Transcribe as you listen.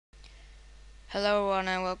Hello everyone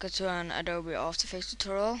and welcome to an Adobe After Effects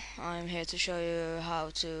tutorial. I'm here to show you how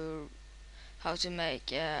to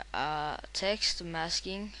make a text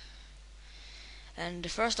masking. And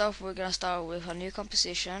first off, we're gonna start with a new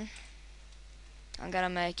composition. I'm gonna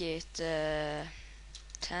make it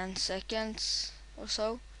 10 seconds or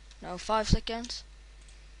so, no 5 seconds.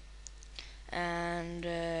 And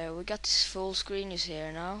we got this full screen is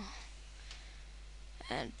here now.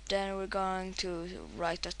 And then we're going to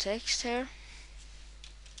write a text here.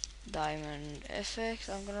 Diamond effect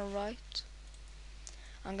I'm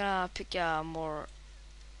gonna pick a more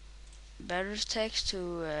better text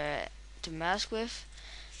to mask with.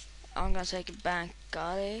 I'm gonna take a bank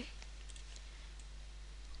galley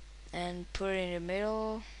and put it in the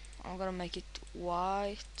middle. I'm gonna make it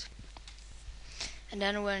white, and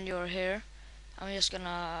then when you're here, I'm just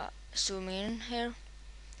gonna zoom in here,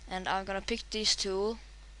 and I'm gonna pick this tool,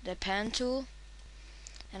 the pen tool,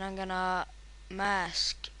 and I'm gonna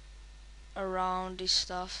mask around this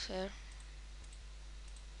stuff here.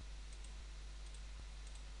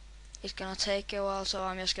 It's gonna take a while, so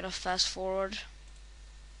I'm just gonna fast forward.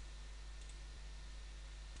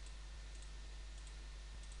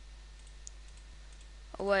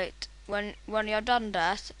 Wait, when you have done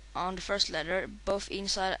that on the first letter, both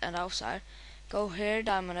inside and outside, go here,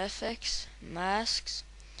 Diamond Effects, Masks,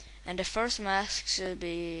 and the first mask should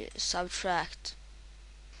be Subtract.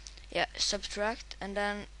 Yeah, Subtract, and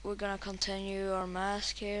then we're gonna continue our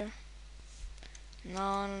mask here.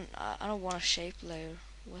 None, I don't want a shape layer.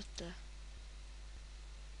 What the?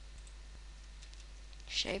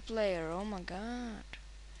 Shape layer, oh my god.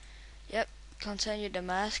 Yep, continue the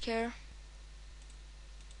mask here.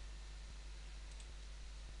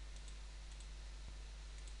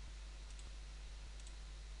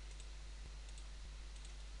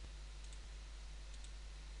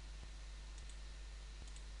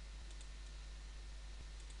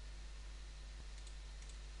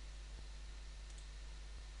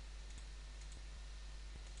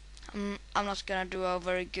 I'm not gonna do a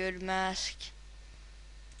very good mask.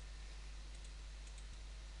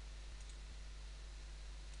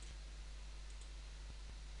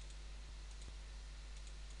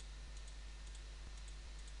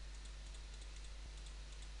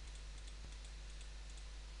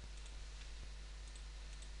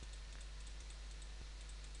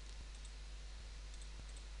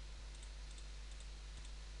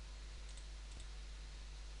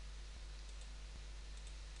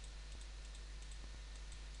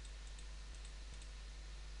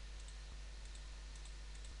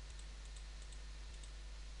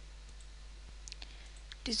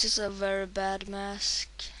 This is a very bad mask,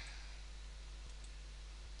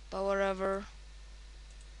 but whatever.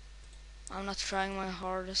 I'm not trying my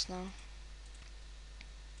hardest now.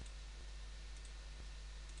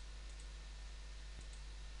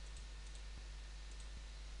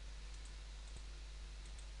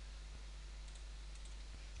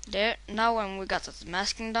 There, now when we got the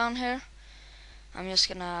masking down here, I'm just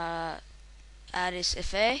gonna add this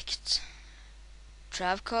effect,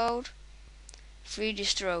 trap code, 3D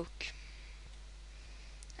stroke,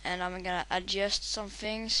 and I'm gonna adjust some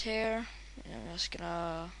things here. I'm just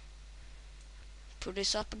gonna put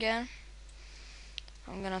this up again.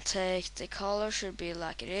 I'm gonna take the color, should be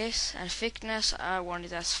like it is, and thickness I want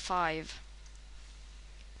it as 5,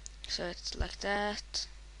 so it's like that.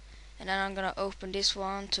 And then I'm gonna open this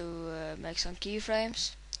one to make some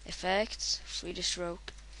keyframes, effects, 3D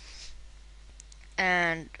stroke.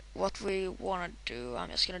 And what we wanna do,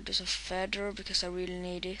 I'm just gonna do some feather because I really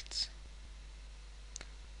need it.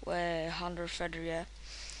 Well, 100 feather, yeah.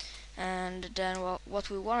 And then what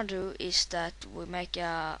we wanna do is that we make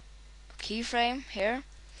a keyframe here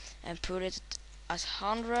and put it at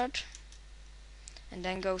 100, and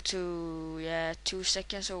then go to 2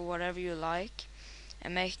 seconds or whatever you like,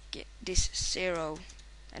 and make this 0,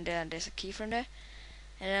 and then there's a keyframe there,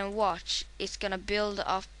 and then watch, it's gonna build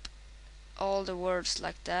up all the words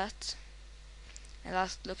like that, and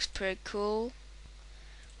that looks pretty cool.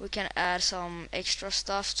 We can add some extra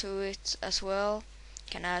stuff to it as well.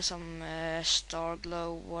 Can add some star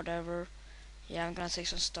glow, whatever. Yeah, I'm gonna take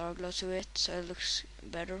some star glow to it so it looks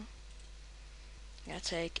better. I'm gonna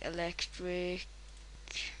take electric,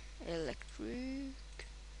 and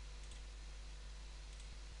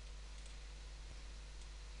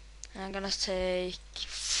I'm gonna take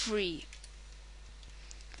 3.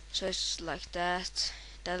 So it's like that.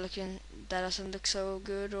 That doesn't look so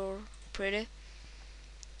good or pretty,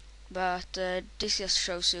 but this just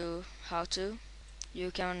shows you how to.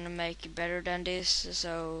 You can make better than this.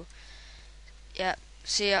 So yeah,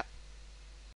 see ya.